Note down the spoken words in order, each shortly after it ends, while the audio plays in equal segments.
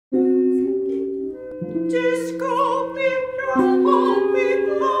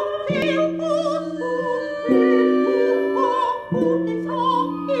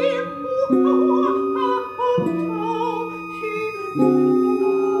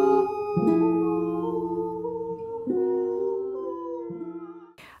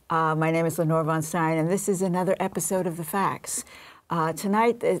My name is Lenore von Stein, and this is another episode of The Facts.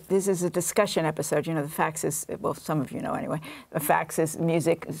 Tonight, this is a discussion episode. You know, The Facts is, well, some of you know anyway, The Facts is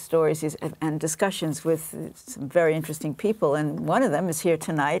music, stories, and discussions with some very interesting people. And one of them is here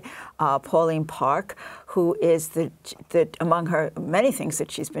tonight, Pauline Park, who is among her many things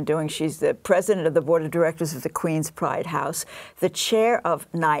that she's been doing, she's the president of the board of directors of the Queen's Pride House, the chair of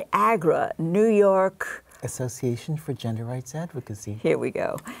Niagara, New York Association for Gender Rights Advocacy. Here we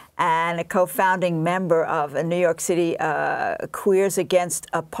go. And a co-founding member of a New York City Queers Against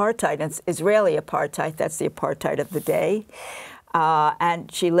Apartheid. And it's Israeli apartheid. That's the apartheid of the day.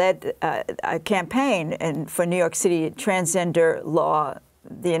 And she led a campaign for New York City transgender law,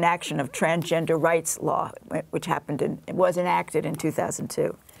 the enaction of transgender rights law, which was enacted in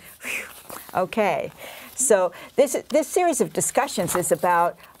 2002. Whew. Okay. So this series of discussions is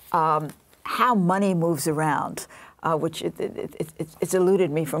about how money moves around, which it's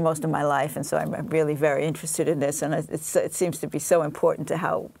eluded me for most of my life, and so I'm really very interested in this, and it seems to be so important to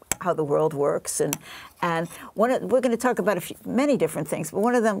how the world works. And we're going to talk about many different things, but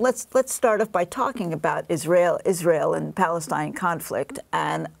one of them, let's start off by talking about Israel and Palestine conflict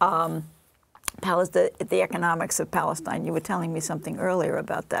and the economics of Palestine. You were telling me something earlier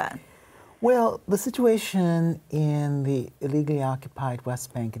about that. Well, the situation in the illegally occupied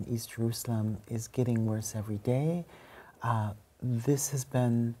West Bank and East Jerusalem is getting worse every day. This has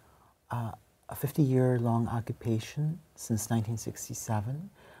been a 50-year-long occupation since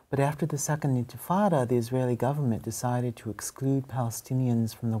 1967. But after the Second Intifada, the Israeli government decided to exclude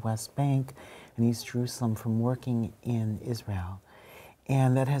Palestinians from the West Bank and East Jerusalem from working in Israel.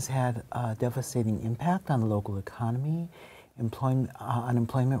 And that has had a devastating impact on the local economy.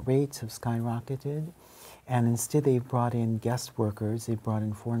 Unemployment rates have skyrocketed, and instead they've brought in guest workers, they've brought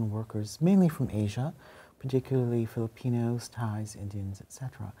in foreign workers, mainly from Asia, particularly Filipinos, Thais, Indians,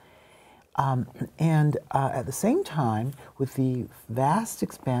 etc. At the same time, with the vast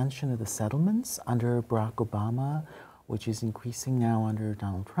expansion of the settlements under Barack Obama, which is increasing now under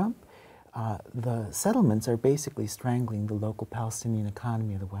Donald Trump, the settlements are basically strangling the local Palestinian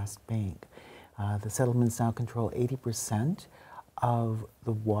economy of the West Bank. The settlements now control 80% of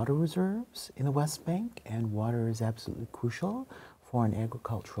the water reserves in the West Bank, and water is absolutely crucial for an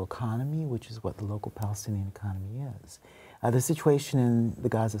agricultural economy, which is what the local Palestinian economy is. The situation in the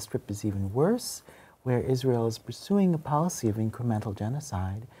Gaza Strip is even worse, where Israel is pursuing a policy of incremental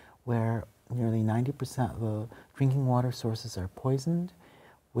genocide, where nearly 90% of the drinking water sources are poisoned,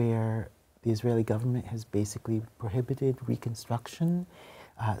 where the Israeli government has basically prohibited reconstruction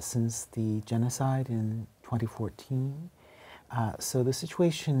since the genocide in 2014. So the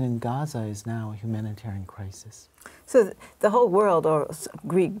situation in Gaza is now a humanitarian crisis. So the whole world, or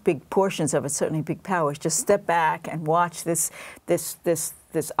big portions of it, certainly big powers, just step back and watch this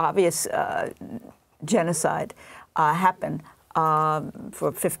obvious genocide happen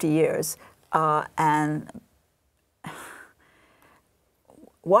for 50 years. And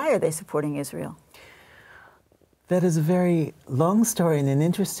why are they supporting Israel? That is a very long story and an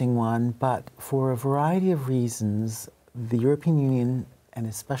interesting one, but for a variety of reasons, the European Union, and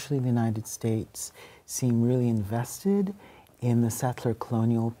especially the United States, seem really invested in the settler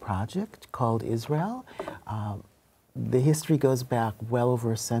colonial project called Israel. The history goes back well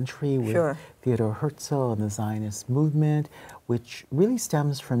over a century with Theodor Herzl and the Zionist movement, which really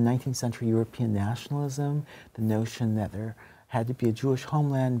stems from 19th century European nationalism, the notion that there had to be a Jewish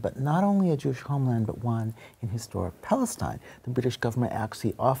homeland, but not only a Jewish homeland, but one in historic Palestine. The British government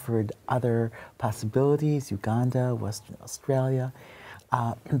actually offered other possibilities, Uganda, Western Australia,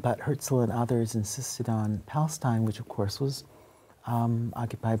 but Herzl and others insisted on Palestine, which of course was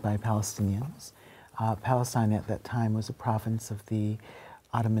occupied by Palestinians. Palestine at that time was a province of the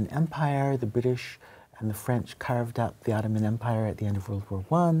Ottoman Empire. The British and the French carved up the Ottoman Empire at the end of World War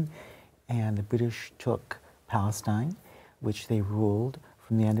I, and the British took Palestine, which they ruled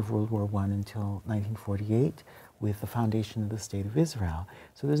from the end of World War I until 1948 with the foundation of the State of Israel.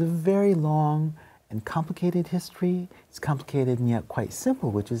 So there's a very long and complicated history. It's complicated and yet quite simple,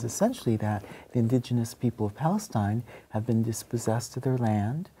 which is essentially that the indigenous people of Palestine have been dispossessed of their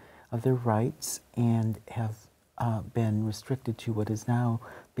land, of their rights, and have been restricted to what is now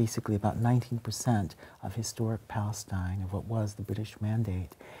basically about 19% of historic Palestine, of what was the British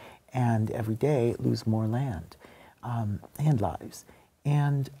Mandate, and every day lose more land and lives.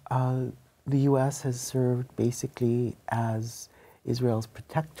 And the U.S. has served basically as Israel's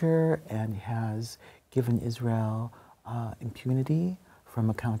protector and has given Israel impunity from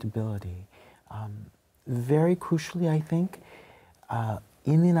accountability. Very crucially, I think,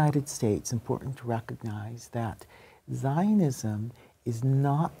 in the United States, important to recognize that Zionism is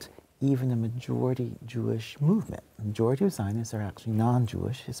not even a majority Jewish movement. The majority of Zionists are actually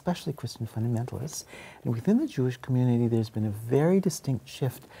non-Jewish, especially Christian fundamentalists. And within the Jewish community, there's been a very distinct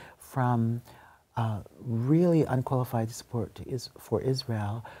shift from really unqualified support for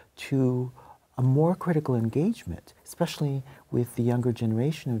Israel to a more critical engagement, especially with the younger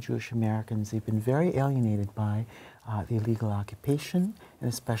generation of Jewish Americans. They've been very alienated by the illegal occupation and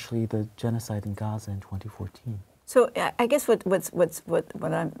especially the genocide in Gaza in 2014. So I guess what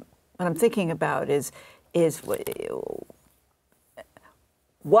I'm thinking about is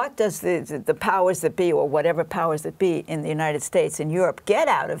what does the powers that be, or whatever powers that be in the United States and Europe, get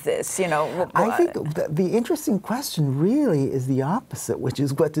out of this? You know, I think the interesting question really is the opposite, which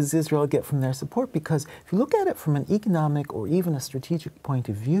is what does Israel get from their support? Because if you look at it from an economic or even a strategic point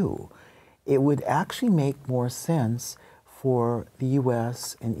of view, it would actually make more sense for the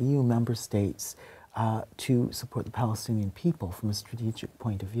U.S. and EU member states to support the Palestinian people from a strategic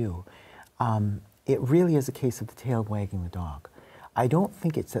point of view. It really is a case of the tail wagging the dog. I don't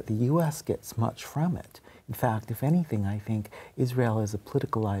think it's that the U.S. gets much from it. In fact, if anything, I think Israel is a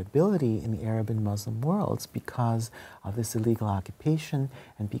political liability in the Arab and Muslim worlds because of this illegal occupation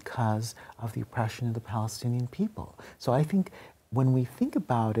and because of the oppression of the Palestinian people. So I think when we think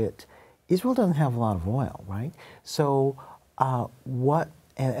about it, Israel doesn't have a lot of oil, right? So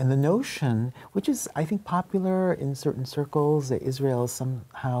and the notion, which is, I think, popular in certain circles, that Israel is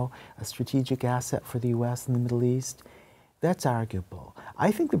somehow a strategic asset for the U.S. in the Middle East, that's arguable.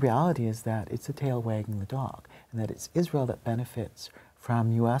 I think the reality is that it's a tail wagging the dog, and that it's Israel that benefits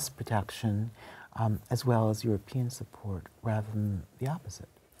from U.S. protection as well as European support, rather than the opposite.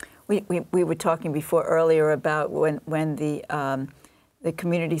 We were talking before earlier about when the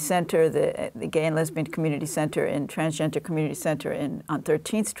community center, the Gay and Lesbian Community Center and Transgender Community Center on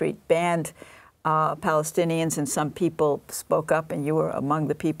 13th Street banned Palestinians, and some people spoke up, and you were among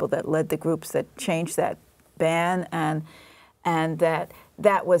the people that led the groups that changed that ban, and that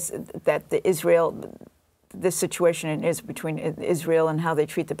this situation between Israel and how they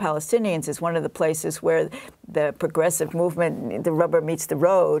treat the Palestinians is one of the places where the progressive movement, the rubber meets the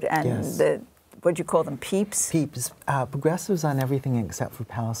road, and yes. What'd you call them, peeps? Peeps. Progressives on everything except for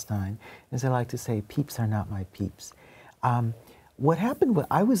Palestine. As I like to say, peeps are not my peeps. What happened,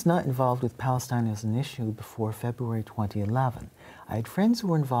 I was not involved with Palestine as an issue before February 2011. I had friends who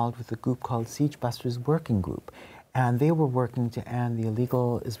were involved with a group called Siege Busters Working Group, and they were working to end the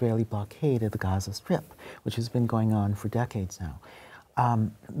illegal Israeli blockade of the Gaza Strip, which has been going on for decades now.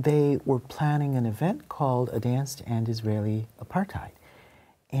 They were planning an event called A Dance to End Israeli Apartheid.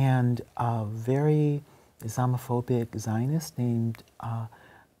 And a very Islamophobic Zionist named,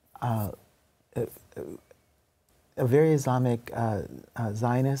 a very Islamic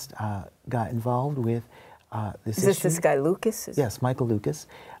Zionist got involved with this issue. Is this guy Lucas? Yes, Michael Lucas,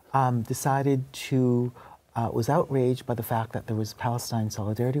 decided to, was outraged by the fact that there was Palestine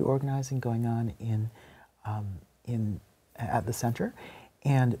solidarity organizing going on at the center,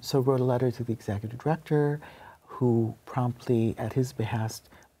 and so wrote a letter to the executive director, who promptly, at his behest,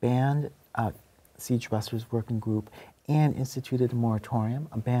 banned Siege Busters Working Group and instituted a moratorium,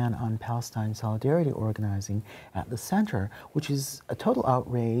 a ban on Palestine solidarity organizing at the center, which is a total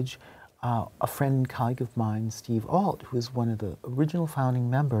outrage. A friend and colleague of mine, Steve Alt, who is one of the original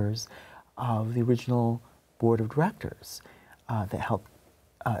founding members of the original board of directors that helped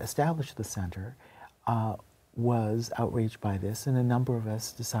establish the center, was outraged by this, and a number of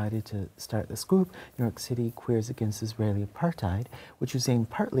us decided to start this group, New York City Queers Against Israeli Apartheid, which was aimed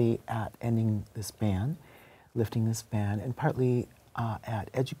partly at ending this ban, lifting this ban, and partly at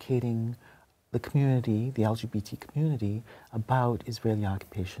educating the community, the LGBT community, about Israeli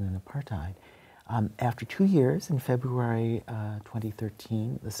occupation and apartheid. After 2 years, in February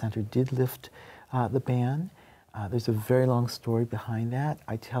 2013, the center did lift the ban. There's a very long story behind that.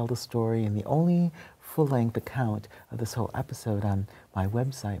 I tell the story in the only full-length account of this whole episode on my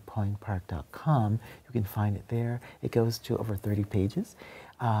website, paulinepark.com. You can find it there. It goes to over 30 pages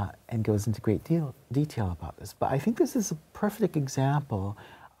and goes into great detail about this. But I think this is a perfect example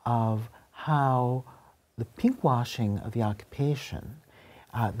of how the pinkwashing of the occupation,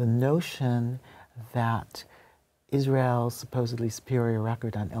 the notion that Israel's supposedly superior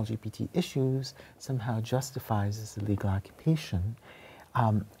record on LGBT issues somehow justifies this illegal occupation,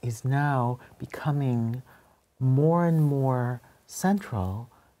 is now becoming more and more central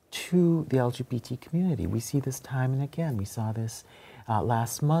to the LGBT community. We see this time and again. We saw this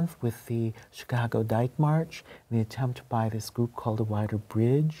last month with the Chicago Dyke March, the attempt by this group called A Wider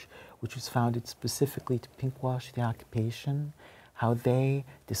Bridge, which was founded specifically to pinkwash the occupation, how they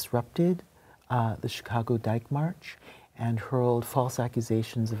disrupted the Chicago Dyke March and hurled false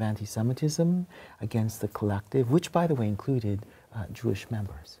accusations of anti-Semitism against the collective, which, by the way, included Jewish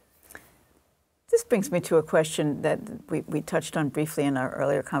members. This brings me to a question that we touched on briefly in our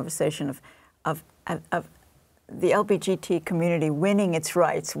earlier conversation of the LGBT community winning its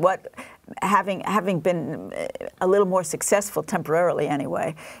rights, having been a little more successful temporarily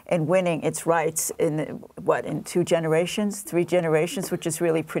anyway in winning its rights in 2 generations, 3 generations, which is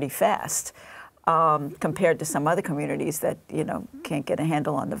really pretty fast compared to some other communities that can't get a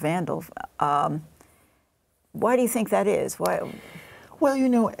handle on the vandal. Why do you think that is? Why?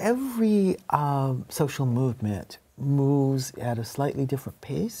 Well, every social movement moves at a slightly different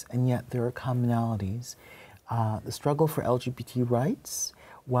pace, and yet there are commonalities. The struggle for LGBT rights,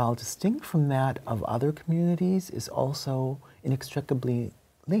 while distinct from that of other communities, is also inextricably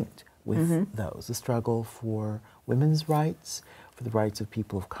linked with those. The struggle for women's rights, for the rights of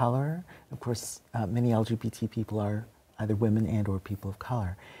people of color. Of course, many LGBT people are either women and or people of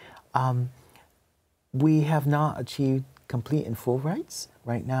color. We have not achieved complete and full rights.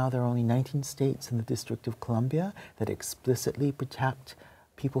 Right now, there are only 19 states in the District of Columbia that explicitly protect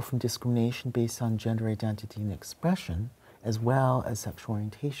people from discrimination based on gender identity and expression, as well as sexual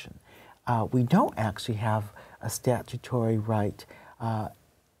orientation. We don't actually have a statutory right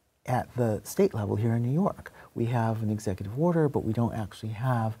at the state level here in New York. We have an executive order, but we don't actually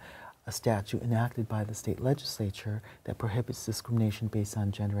have a statute enacted by the state legislature that prohibits discrimination based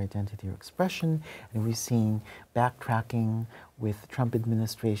on gender identity or expression. And we've seen backtracking with Trump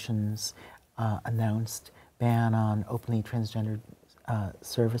administration's announced ban on openly transgender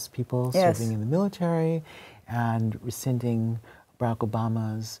service people serving in the military, and rescinding Barack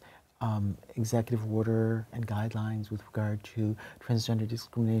Obama's executive order and guidelines with regard to transgender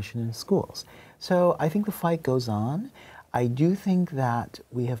discrimination in schools. So I think the fight goes on. I do think that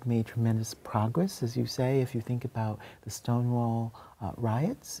we have made tremendous progress, as you say, if you think about the Stonewall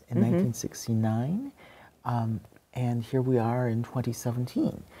riots in 1969, and here we are in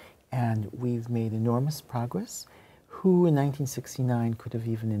 2017, and we've made enormous progress. Who in 1969 could have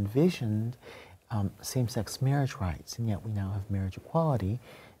even envisioned same-sex marriage rights, and yet we now have marriage equality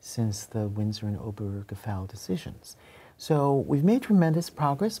since the Windsor and Obergefell decisions. So we've made tremendous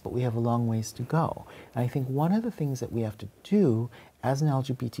progress, but we have a long ways to go. And I think one of the things that we have to do as an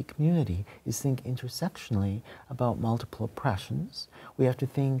LGBT community is think intersectionally about multiple oppressions. We have to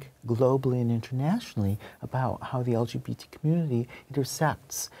think globally and internationally about how the LGBT community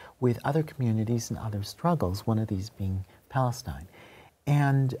intersects with other communities and other struggles, one of these being Palestine,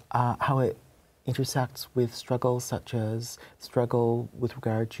 and how it intersects with struggles such as struggle with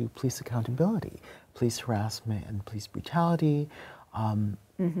regard to police accountability, police harassment and police brutality.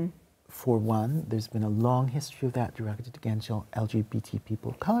 For one, there's been a long history of that directed against LGBT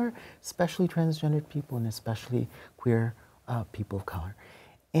people of color, especially transgendered people and especially queer people of color.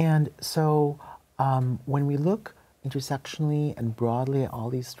 And so when we look intersectionally and broadly at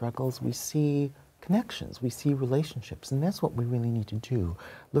all these struggles, we see connections, we see relationships, and that's what we really need to do.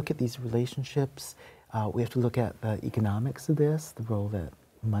 Look at these relationships. We have to look at the economics of this, the role that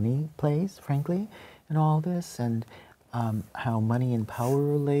money plays, frankly, in all this, and how money and power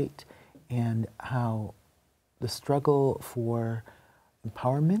relate, and how the struggle for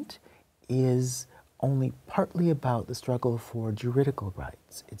empowerment is only partly about the struggle for juridical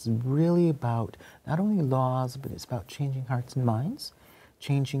rights. It's really about not only laws, but it's about changing hearts and minds,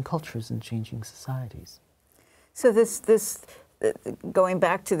 changing cultures and changing societies. So this going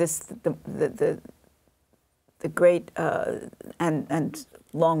back to this, the great and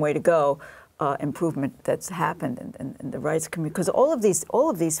long way to go improvement that's happened in the rights community, because all of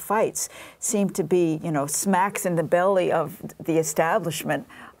these fights seem to be, smacks in the belly of the establishment,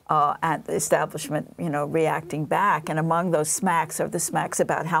 and the establishment, reacting back. And among those smacks are the smacks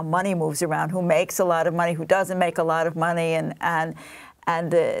about how money moves around, who makes a lot of money, who doesn't make a lot of money,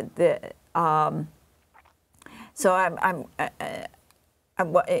 so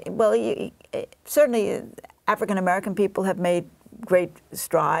certainly African American people have made great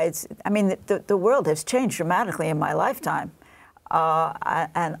strides. I mean, the world has changed dramatically in my lifetime,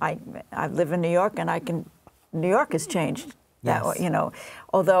 and I live in New York, and New York has changed. Yes. That,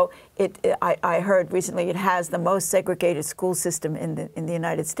 although I heard recently it has the most segregated school system in the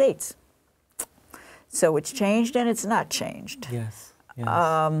United States. So it's changed and it's not changed. Yes.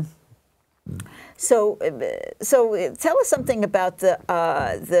 Yes. So, tell us something about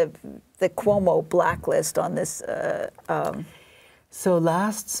the Cuomo blacklist on this. So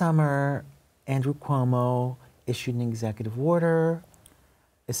last summer, Andrew Cuomo issued an executive order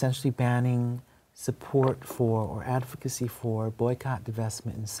essentially banning support for or advocacy for boycott,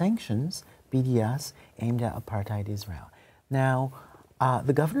 divestment, and sanctions, BDS, aimed at apartheid Israel. Now,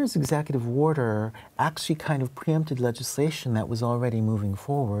 the governor's executive order actually kind of preempted legislation that was already moving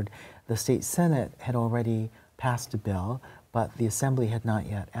forward. The state Senate had already passed a bill, but the Assembly had not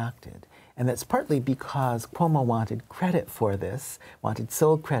yet acted. And that's partly because Cuomo wanted credit for this, wanted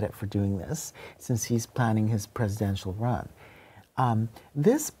sole credit for doing this, since he's planning his presidential run.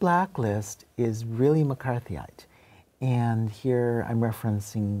 This blacklist is really McCarthyite. And here I'm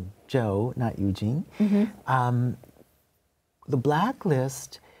referencing Joe, not Eugene. Mm-hmm. The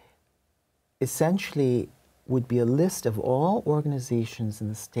blacklist essentially would be a list of all organizations in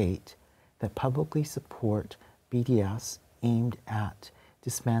the state that publicly support BDS aimed at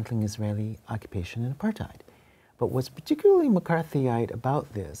dismantling Israeli occupation and apartheid. But what's particularly McCarthyite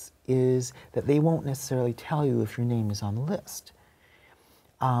about this is that they won't necessarily tell you if your name is on the list.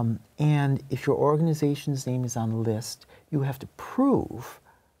 And if your organization's name is on the list, you have to prove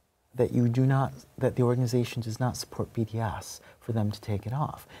that that the organization does not support BDS for them to take it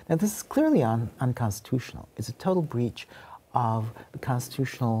off. Now, this is clearly unconstitutional. It's a total breach of the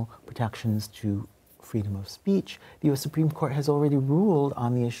constitutional protections to freedom of speech. The U.S. Supreme Court has already ruled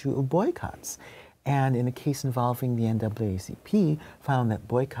on the issue of boycotts. And in a case involving the NAACP, found that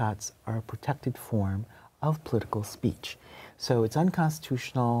boycotts are a protected form of political speech. So it's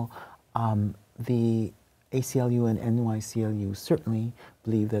unconstitutional. The ACLU and NYCLU certainly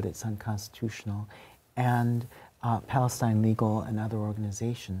believe that it's unconstitutional, and Palestine Legal and other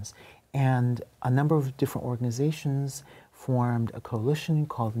organizations. And a number of different organizations formed a coalition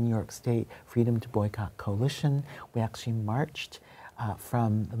called the New York State Freedom to Boycott Coalition. We actually marched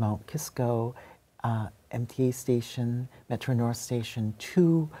from the Mount Kisco MTA station, Metro North station,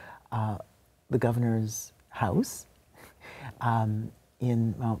 to the governor's house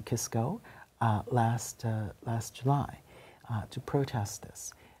in Mount Kisco last July to protest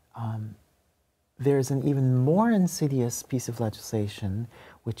this. There's an even more insidious piece of legislation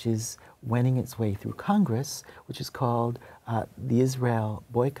which is wending its way through Congress, which is called the Israel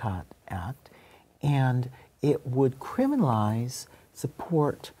Boycott Act, and it would criminalize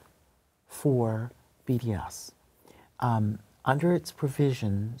support for BDS. Under its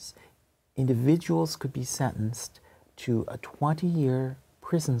provisions, individuals could be sentenced to a 20-year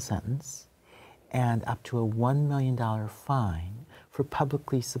prison sentence and up to a $1 million fine for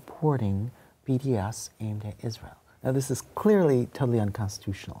publicly supporting BDS aimed at Israel. Now, this is clearly totally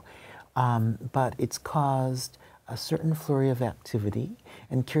unconstitutional, but it's caused a certain flurry of activity,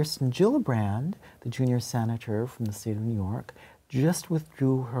 and Kirsten Gillibrand, the junior senator from the state of New York, just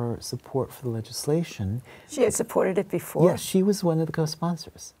withdrew her support for the legislation. She had supported it before? Yes, she was one of the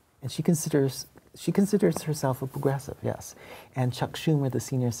co-sponsors, and she considers herself a progressive, yes. And Chuck Schumer, the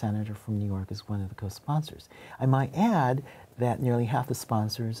senior senator from New York, is one of the co-sponsors. I might add that nearly half the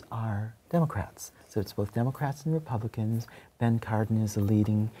sponsors are Democrats. So it's both Democrats and Republicans. Ben Cardin is a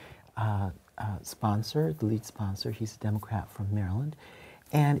leading sponsor, the lead sponsor. He's a Democrat from Maryland.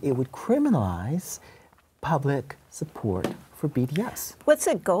 And it would criminalize public support for BDS. What's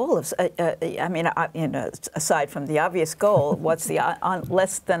the goal of, aside from the obvious goal, what's the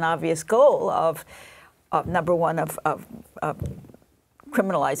less than obvious goal of number one, of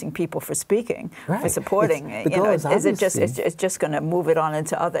criminalizing people for speaking, right, for supporting? Is it just, it's just going to move it on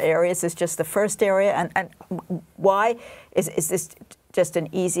into other areas? It's just the first area, and why is this just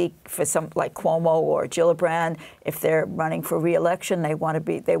an easy for some like Cuomo or Gillibrand? If they're running for re-election, they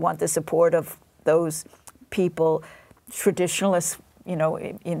want the support of those people, traditionalists,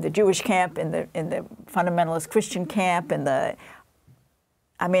 in the Jewish camp, in the fundamentalist Christian camp, I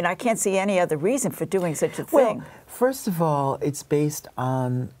can't see any other reason for doing such a thing. Well, first of all, it's based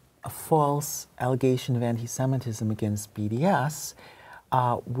on a false allegation of anti-Semitism against BDS,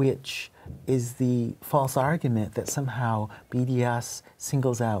 which is the false argument that somehow BDS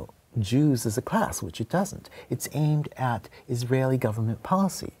singles out Jews as a class, which it doesn't. It's aimed at Israeli government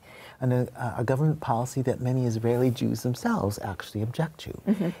policy, and a government policy that many Israeli Jews themselves actually object to.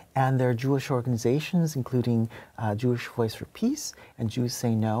 Mm-hmm. And there are Jewish organizations, including Jewish Voice for Peace and Jews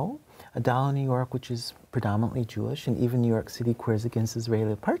Say No, Adala New York, which is predominantly Jewish, and even New York City Queers Against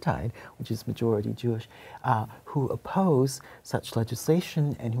Israeli Apartheid, which is majority Jewish, who oppose such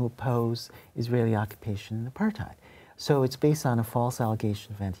legislation and who oppose Israeli occupation and apartheid. So it's based on a false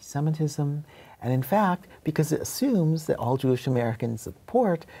allegation of anti-Semitism, and in fact, because it assumes that all Jewish Americans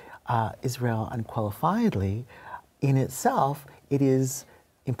support Israel unqualifiedly, in itself, it is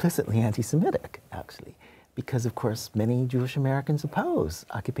implicitly anti-Semitic, actually, because, of course, many Jewish Americans oppose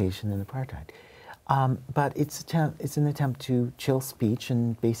occupation and apartheid. But it's an attempt to chill speech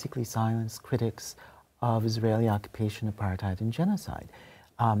and basically silence critics of Israeli occupation, apartheid, and genocide.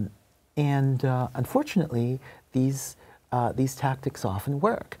 Unfortunately, these tactics often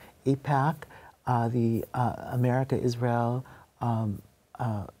work. AIPAC, the America-Israel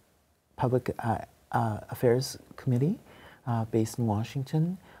Public Affairs Committee, based in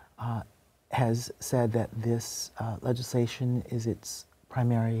Washington, has said that this legislation is its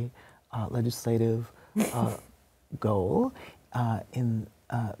primary legislative goal in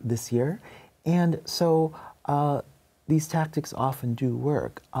this year. And so these tactics often do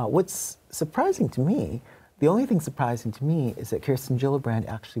work. What's surprising to me, the only thing surprising to me, is that Kirsten Gillibrand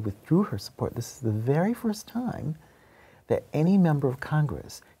actually withdrew her support. This is the very first time that any member of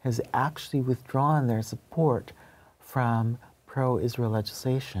Congress has actually withdrawn their support from pro-Israel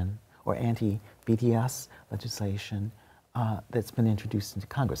legislation or anti-BDS legislation that's been introduced into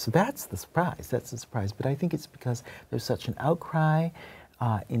Congress. So that's the surprise. That's the surprise. But I think it's because there's such an outcry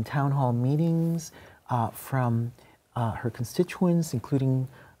in town hall meetings from her constituents, including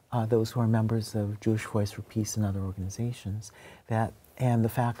those who are members of Jewish Voice for Peace and other organizations, and the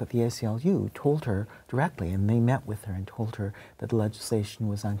fact that the ACLU told her directly, and they met with her and told her that the legislation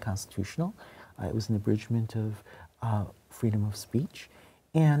was unconstitutional. It was an abridgment of freedom of speech.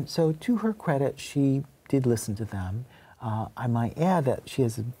 And so to her credit, she did listen to them. I might add that she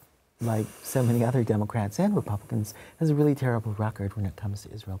has, like so many other Democrats and Republicans, has a really terrible record when it comes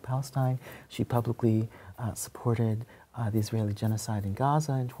to Israel-Palestine. She publicly supported the Israeli genocide in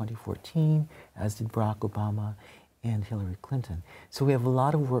Gaza in 2014, as did Barack Obama and Hillary Clinton. So we have a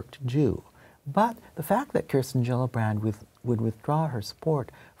lot of work to do. But the fact that Kirsten Gillibrand would withdraw her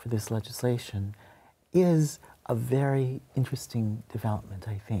support for this legislation is a very interesting development,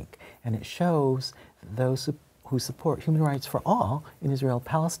 I think. And it shows that those who support human rights for all in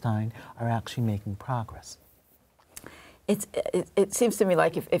Israel-Palestine are actually making progress. It seems to me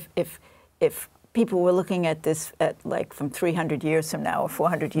like if people were looking at this like from 300 years from now or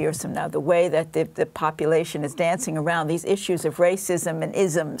 400 years from now, the way that the population is dancing around these issues of racism and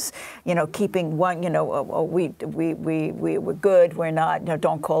isms, you know, keeping one, you know, oh, we're good, we're not, you know,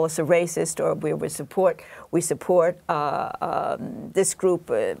 don't call us a racist, or we support this group,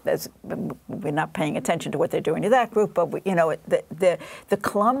 as we're not paying attention to what they're doing to that group, but we, you know, the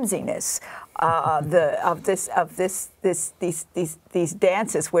clumsiness of these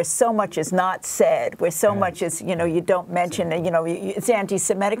dances where so much is not said, where so much is, you know, you don't mention, you know, it's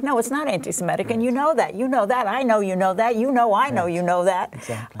anti-Semitic. No, it's not anti-Semitic, and you know that. You know that. I know you know that. You know I know you know that.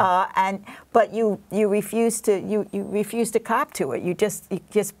 Exactly. But you refuse to cop to it. You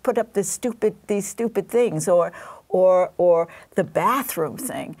just put up these stupid things, or the bathroom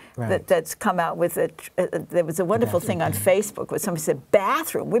thing that's come out with it. There was a wonderful thing on Facebook where somebody said,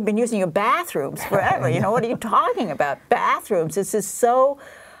 bathroom, we've been using your bathrooms forever. You know, what are you talking about? Bathrooms. This is so,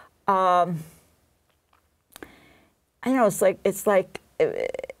 I know, it's like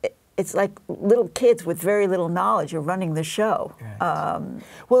little kids with very little knowledge are running the show. Right.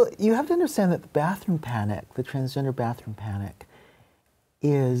 Well, you have to understand that the bathroom panic, the transgender bathroom panic,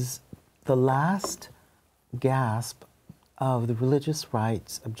 is the last gasp of the religious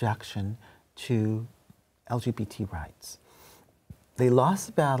rights objection to LGBT rights. They lost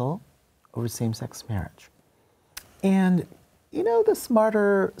the battle over same-sex marriage. And, you know, the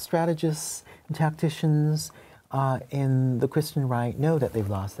smarter strategists and tacticians in the Christian right know that they've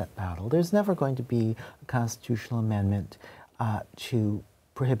lost that battle. There's never going to be a constitutional amendment to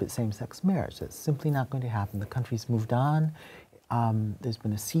prohibit same-sex marriage. That's simply not going to happen. The country's moved on. There's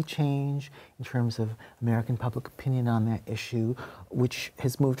been a sea change in terms of American public opinion on that issue, which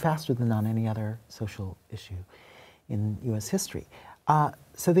has moved faster than on any other social issue in U.S. history.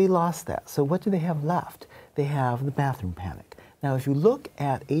 So they lost that. So what do they have left? They have the bathroom panic. Now, if you look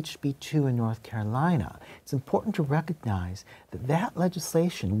at HB 2 in North Carolina, it's important to recognize that that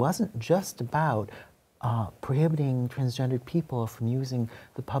legislation wasn't just about prohibiting transgendered people from using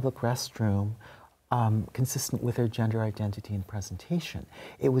the public restroom consistent with their gender identity and presentation.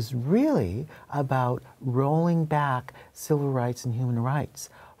 It was really about rolling back civil rights and human rights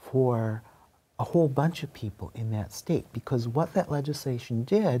for a whole bunch of people in that state, because what that legislation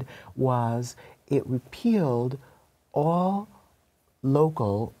did was it repealed all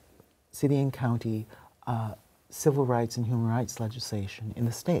local city and county civil rights and human rights legislation in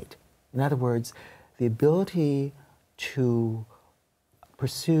the state. In other words, the ability to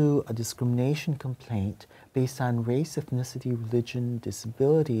pursue a discrimination complaint based on race, ethnicity, religion,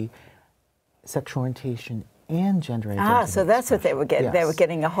 disability, sexual orientation, and gender identity. Ah, so that's what they were getting. Yes. They were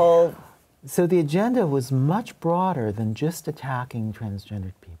getting a whole... So the agenda was much broader than just attacking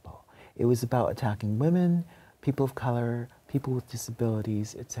transgendered people. It was about attacking women, people of color, people with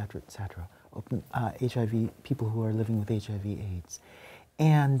disabilities, et cetera, HIV, people who are living with HIV/AIDS.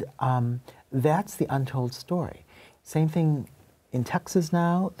 And that's the untold story. Same thing in Texas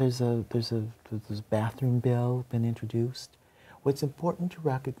now. There's a bathroom bill been introduced. What's important to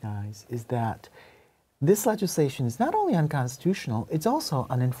recognize is that this legislation is not only unconstitutional, it's also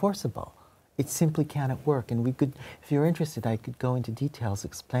unenforceable. It simply cannot work. And we could, if you're interested, I could go into details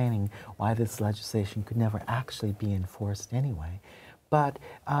explaining why this legislation could never actually be enforced anyway. But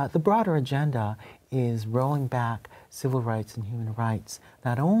the broader agenda is rolling back civil rights and human rights,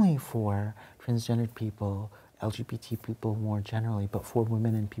 not only for transgendered people, LGBT people more generally, but for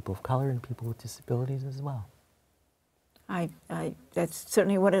women and people of color and people with disabilities as well. That's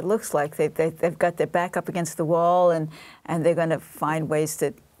certainly what it looks like. They've got their back up against the wall, and they're going to find ways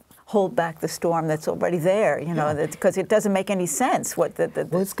to hold back the storm that's already there, you know, because it doesn't make any sense. Well,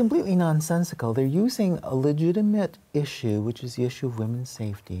 it's completely nonsensical. They're using a legitimate issue, which is the issue of women's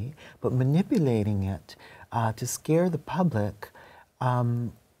safety, but manipulating it to scare the public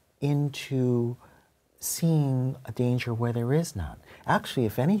into seeing a danger where there is none. Actually,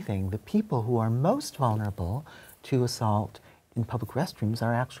 if anything, the people who are most vulnerable to assault in public restrooms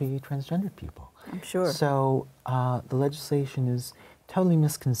are actually transgendered people. I'm sure. So the legislation is totally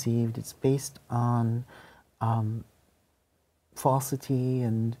misconceived. It's based on falsity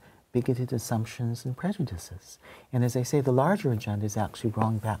and bigoted assumptions and prejudices. And as I say, the larger agenda is actually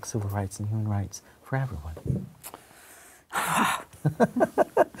rolling back civil rights and human rights for everyone.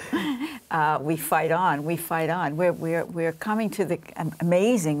 We fight on. We fight on. We're coming to the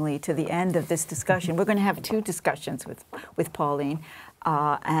amazingly to the end of this discussion. We're going to have two discussions with Pauline,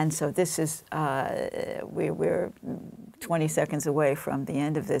 and so this is we're 20 seconds away from the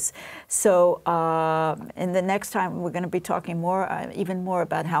end of this. So in the next time, we're going to be talking more, even more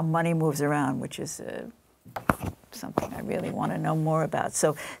about how money moves around, which is something I really want to know more about.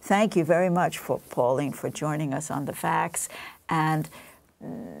 So thank you very much, Pauline, for joining us on The Facts. And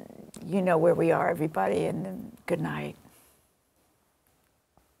you know where we are, everybody, and good night.